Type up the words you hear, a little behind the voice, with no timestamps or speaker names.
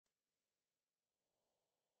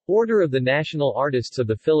Order of the National Artists of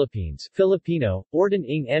the Philippines Filipino, Orden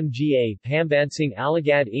ng Mga Pambansang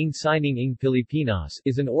Alagad ng Sining ng Pilipinas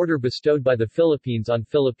is an order bestowed by the Philippines on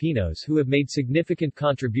Filipinos who have made significant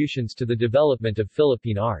contributions to the development of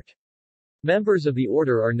Philippine art. Members of the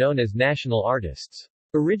order are known as national artists.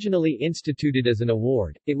 Originally instituted as an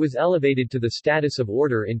award, it was elevated to the status of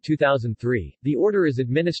order in 2003. The order is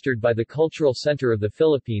administered by the Cultural Center of the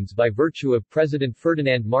Philippines by virtue of President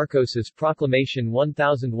Ferdinand Marcos's Proclamation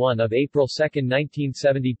 1001 of April 2,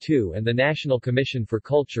 1972 and the National Commission for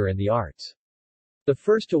Culture and the Arts. The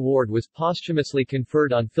first award was posthumously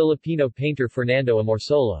conferred on Filipino painter Fernando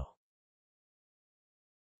Amorsolo.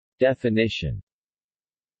 Definition.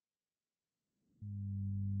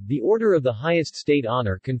 The order of the highest state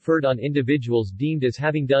honor conferred on individuals deemed as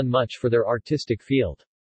having done much for their artistic field.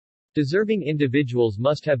 Deserving individuals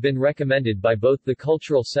must have been recommended by both the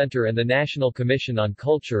Cultural Center and the National Commission on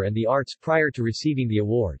Culture and the Arts prior to receiving the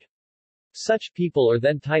award. Such people are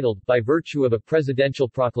then titled, by virtue of a presidential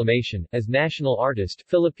proclamation, as National Artist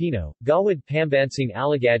Filipino, Gawad Pambansang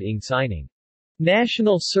Alagad ng Sining,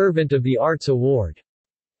 National Servant of the Arts Award,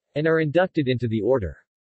 and are inducted into the order.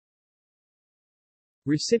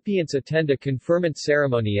 Recipients attend a conferment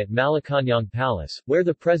ceremony at Malacañang Palace, where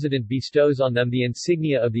the President bestows on them the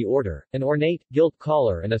insignia of the order, an ornate, gilt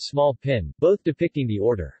collar and a small pin, both depicting the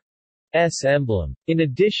order's emblem. In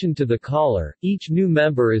addition to the collar, each new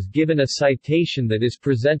member is given a citation that is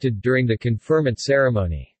presented during the conferment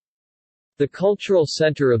ceremony. The Cultural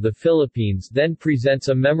Center of the Philippines then presents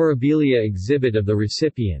a memorabilia exhibit of the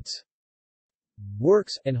recipients'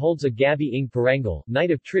 works, and holds a Gabi ng Parangal, Night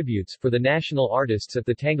of Tributes, for the national artists at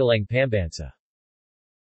the Tanghalang Pambansa.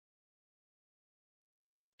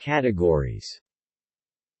 Categories.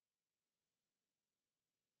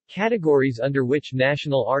 Categories under which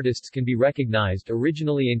national artists can be recognized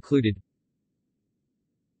originally included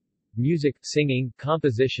music, singing,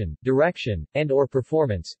 composition, direction, and/or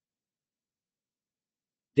performance,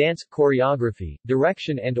 dance, choreography,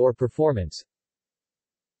 direction and/or performance,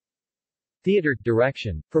 theater,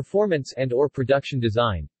 direction, performance and/or production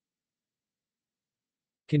design,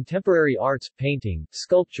 contemporary arts, painting,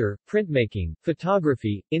 sculpture, printmaking,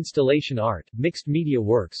 photography, installation art, mixed media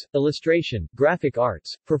works, illustration, graphic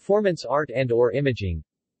arts, performance art and/or imaging,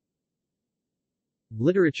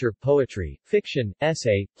 literature, poetry, fiction,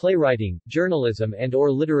 essay, playwriting, journalism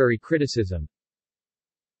and/or literary criticism,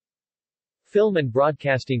 film and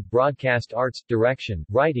broadcasting, broadcast arts, direction,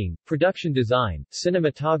 writing, production design,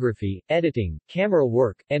 cinematography, editing, camera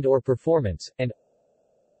work, and/or performance, and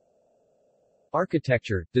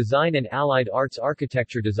architecture, design and allied arts,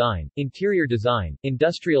 architecture design, interior design,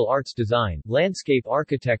 industrial arts design, landscape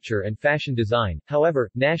architecture and fashion design.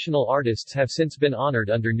 However, national artists have since been honored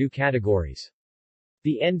under new categories.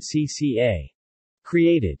 The NCCA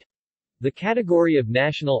created the category of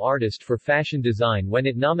National Artist for Fashion Design when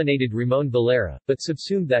it nominated Ramon Valera, but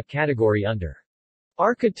subsumed that category under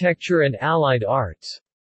Architecture and Allied Arts.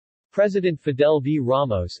 President Fidel V.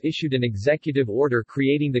 Ramos issued an executive order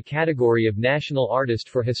creating the category of National Artist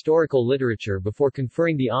for Historical Literature before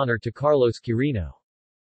conferring the honor to Carlos Quirino.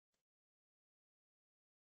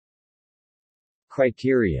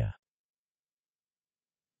 Criteria.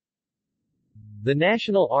 The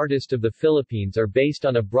National Artist of the Philippines are based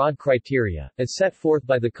on a broad criteria, as set forth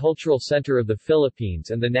by the Cultural Center of the Philippines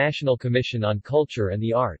and the National Commission on Culture and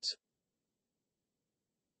the Arts.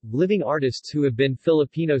 Living artists who have been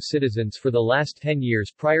Filipino citizens for the last 10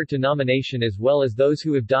 years prior to nomination, as well as those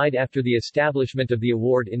who have died after the establishment of the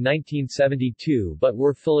award in 1972 but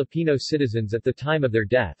were Filipino citizens at the time of their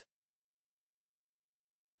death.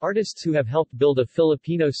 Artists who have helped build a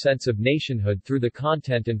Filipino sense of nationhood through the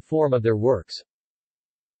content and form of their works.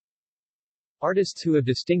 Artists who have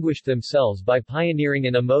distinguished themselves by pioneering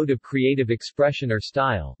in a mode of creative expression or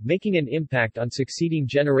style, making an impact on succeeding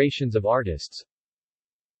generations of artists.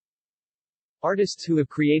 Artists who have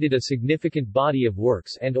created a significant body of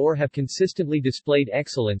works and/or have consistently displayed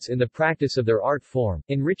excellence in the practice of their art form,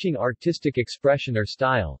 enriching artistic expression or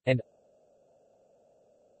style, and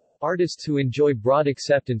artists who enjoy broad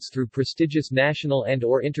acceptance through prestigious national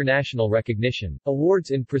and/or international recognition,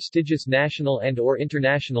 awards in prestigious national and/or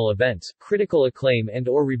international events, critical acclaim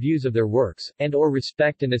and/or reviews of their works, and/or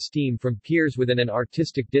respect and esteem from peers within an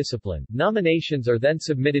artistic discipline. Nominations are then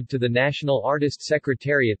submitted to the National Artist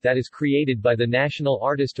Secretariat that is created by the National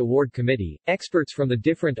Artist Award Committee. Experts from the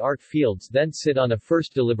different art fields then sit on a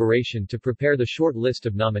first deliberation to prepare the short list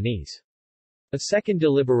of nominees. A second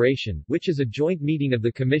deliberation, which is a joint meeting of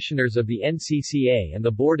the commissioners of the NCCA and the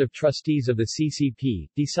Board of Trustees of the CCP,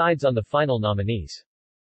 decides on the final nominees.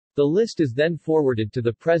 The list is then forwarded to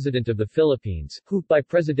the President of the Philippines, who, by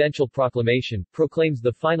presidential proclamation, proclaims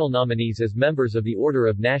the final nominees as members of the Order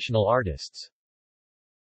of National Artists.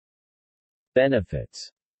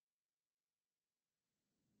 Benefits.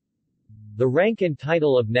 The rank and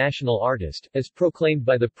title of National Artist, as proclaimed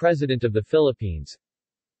by the President of the Philippines.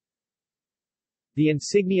 The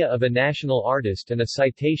insignia of a national artist and a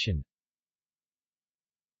citation.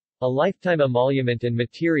 A lifetime emolument and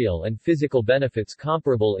material and physical benefits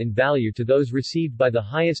comparable in value to those received by the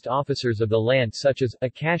highest officers of the land, such as, a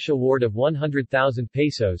cash award of 100,000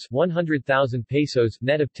 pesos 100,000 pesos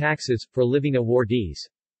net of taxes, for living awardees.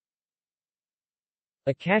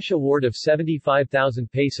 A cash award of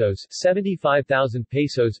 75,000 pesos 75,000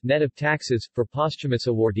 pesos net of taxes, for posthumous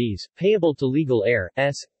awardees, payable to legal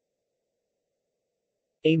heirs.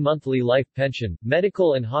 A monthly life pension,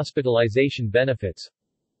 medical and hospitalization benefits.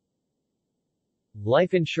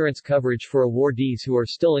 Life insurance coverage for awardees who are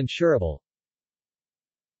still insurable.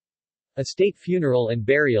 A state funeral and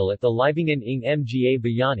burial at the Libingan ng Mga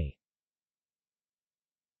Bayani.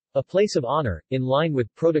 A place of honor, in line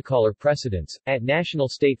with protocolar precedents, at national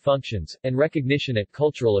state functions, and recognition at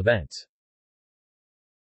cultural events.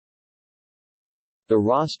 The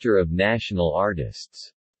roster of national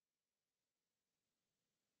artists.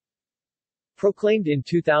 Proclaimed in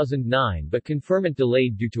 2009 but conferment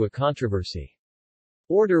delayed due to a controversy.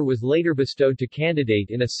 Order was later bestowed to candidate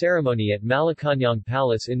in a ceremony at Malacañang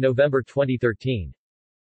Palace in November 2013.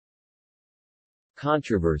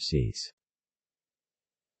 Controversies.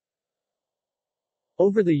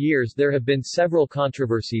 Over the years there have been several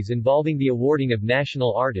controversies involving the awarding of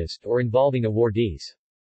national artist or involving awardees.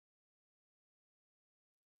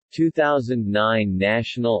 2009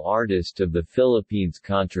 National Artist of the Philippines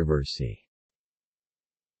controversy.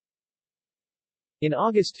 In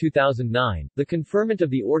August 2009, the conferment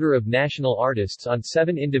of the Order of National Artists on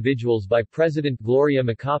 7 individuals by President Gloria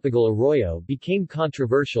Macapagal Arroyo became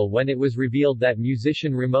controversial when it was revealed that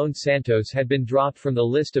musician Ramon Santos had been dropped from the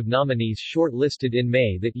list of nominees short-listed in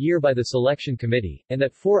May that year by the selection committee, and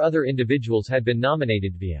that 4 other individuals had been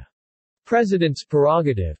nominated via President's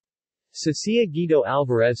prerogative. Cecilia Guido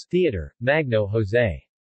Alvarez, Theater, Magno Jose.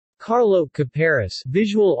 Carlo Caparas,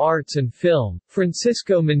 Visual Arts and Film,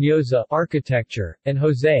 Francisco Mendoza, Architecture, and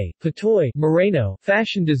Jose Patoy Moreno,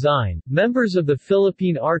 Fashion Design. Members of the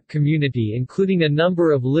Philippine art community, including a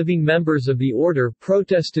number of living members of the order,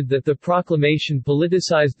 protested that the proclamation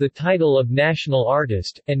politicized the title of national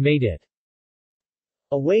artist, and made it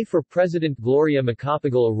a way for President Gloria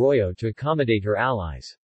Macapagal Arroyo to accommodate her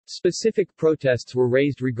allies. Specific protests were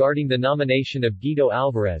raised regarding the nomination of Guido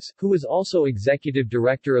Alvarez, who was also executive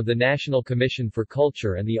director of the National Commission for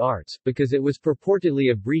Culture and the Arts, because it was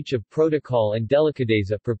purportedly a breach of protocol and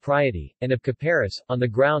delicadeza propriety, and of Caparas, on the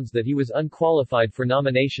grounds that he was unqualified for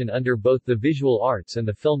nomination under both the visual arts and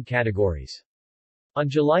the film categories. On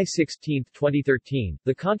July 16, 2013,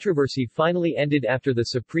 the controversy finally ended after the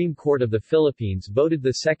Supreme Court of the Philippines voted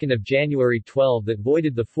 2 January 12 that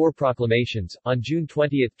voided the 4 proclamations. On June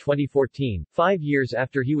 20, 2014, 5 years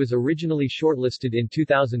after he was originally shortlisted in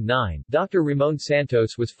 2009, Dr. Ramon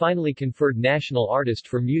Santos was finally conferred National Artist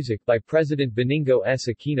for Music by President Benigno S.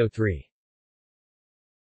 Aquino III.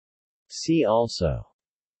 See also: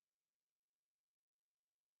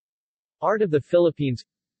 Art of the Philippines,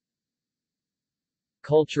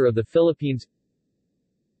 Culture of the Philippines,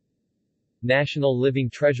 National Living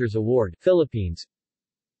Treasures Award, Philippines,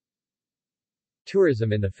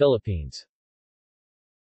 Tourism in the Philippines.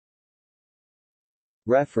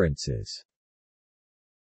 References.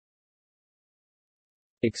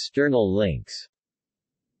 External links.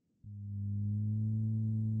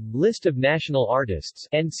 List of National Artists,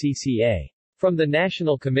 NCCA. From the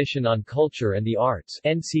National Commission on Culture and the Arts,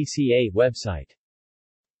 NCCA website.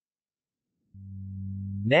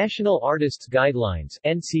 National Artists Guidelines,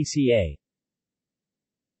 NCCA.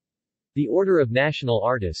 The Order of National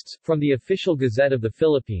Artists, from the Official Gazette of the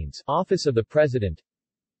Philippines, Office of the President.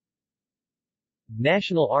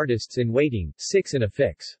 National Artists in Waiting, 6 in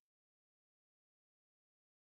Affix.